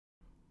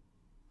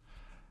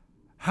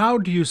How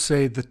do you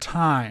say the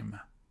time?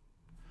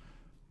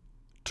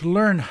 To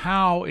learn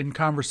how in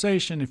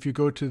conversation, if you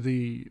go to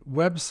the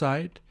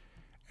website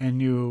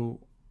and you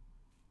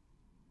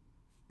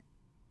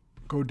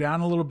go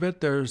down a little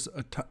bit, there's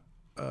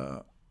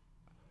a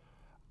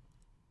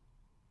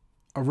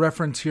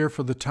reference here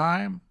for the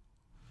time.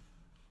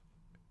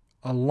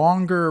 A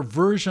longer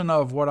version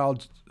of what I'll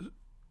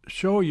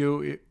show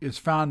you is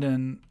found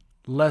in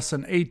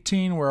lesson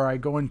 18, where I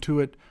go into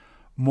it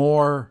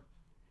more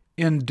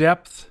in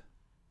depth,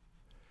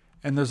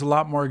 and there's a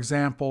lot more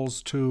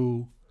examples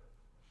to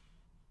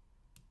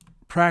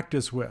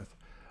practice with.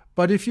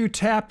 But if you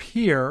tap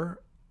here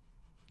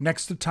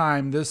next to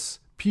time, this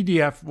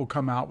PDF will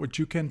come out, which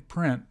you can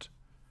print.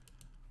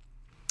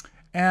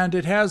 And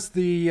it has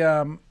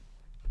the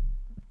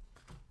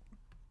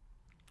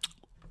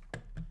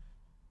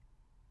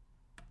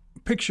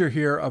picture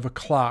here of a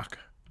clock.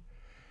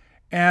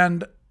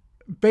 And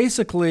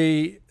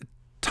basically,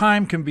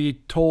 time can be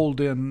told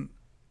in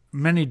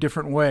many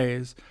different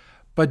ways,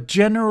 but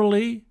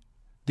generally,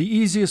 the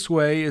easiest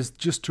way is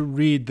just to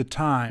read the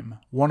time,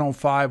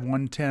 105,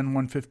 110,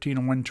 115,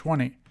 and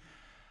 120.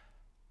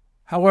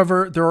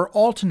 However, there are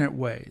alternate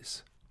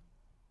ways.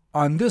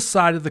 On this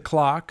side of the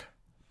clock,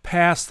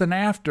 past and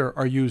after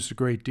are used a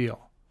great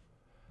deal.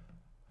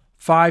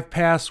 5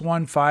 past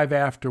 1, 5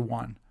 after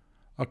 1.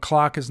 A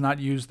clock is not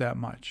used that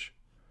much.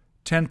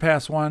 10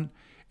 past 1.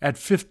 At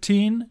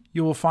 15,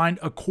 you will find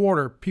a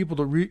quarter.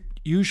 People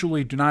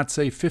usually do not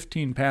say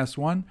 15 past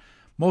 1.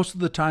 Most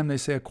of the time they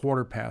say a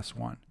quarter past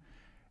 1.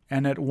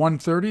 And at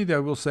 1:30, they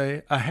will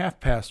say a half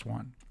past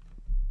 1.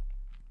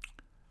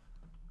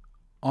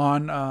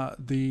 On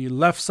the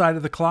left side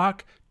of the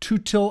clock, 2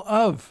 till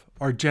of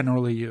are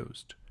generally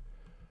used,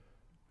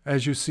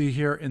 as you see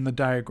here in the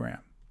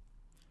diagram.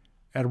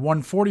 At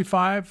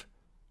 1:45,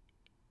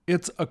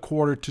 it's a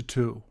quarter to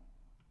 2.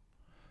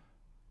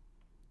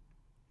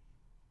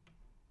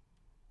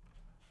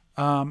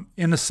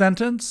 In a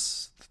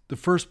sentence, the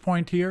first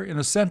point here, in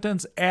a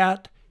sentence,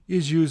 at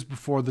is used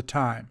before the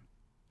time.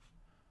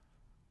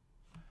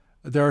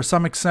 There are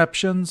some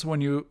exceptions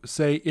when you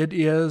say it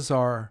is,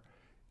 or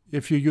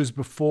if you use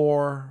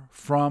before,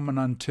 from, and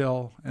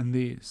until, and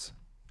these.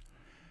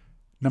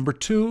 Number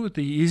 2,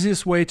 the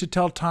easiest way to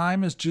tell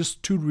time is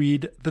just to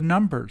read the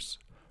numbers.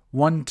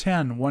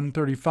 110,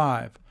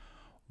 135,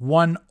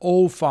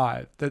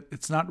 105. That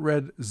it's not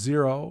read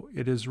 0,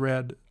 it is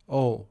read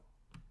O.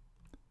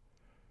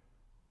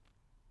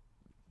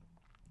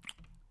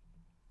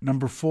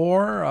 Number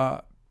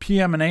 4,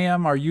 PM and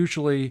AM are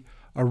usually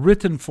a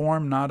written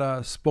form, not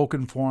a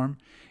spoken form.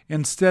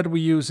 Instead, we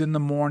use in the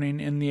morning,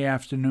 in the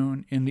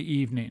afternoon, in the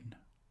evening.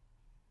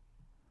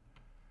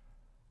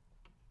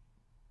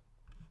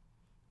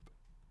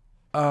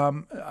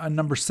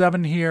 Number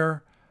 7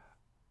 here,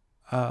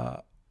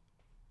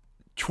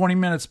 20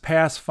 minutes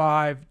past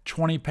 5,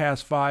 20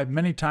 past 5.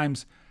 Many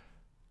times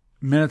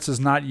minutes is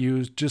not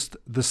used, just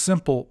the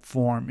simple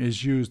form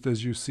is used,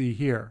 as you see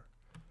here.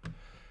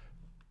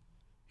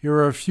 Here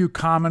are a few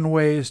common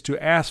ways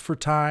to ask for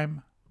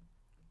time.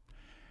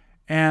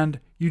 And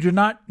you do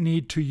not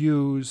need to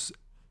use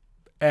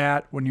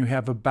at when you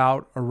have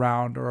about,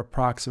 around, or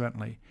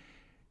approximately.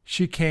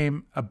 She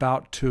came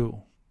about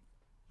 2.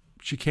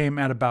 She came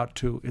at about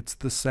 2. It's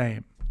the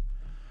same.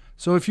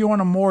 So if you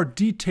want a more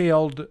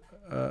detailed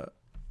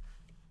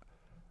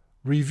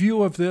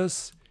review of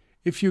this,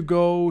 if you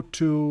go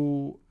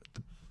to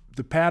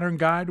the pattern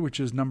guide, which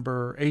is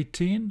number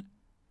 18,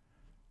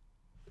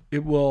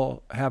 it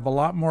will have a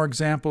lot more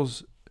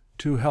examples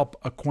to help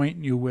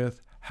acquaint you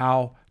with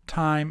how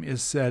time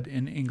is said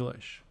in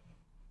English.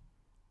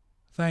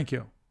 Thank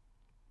you.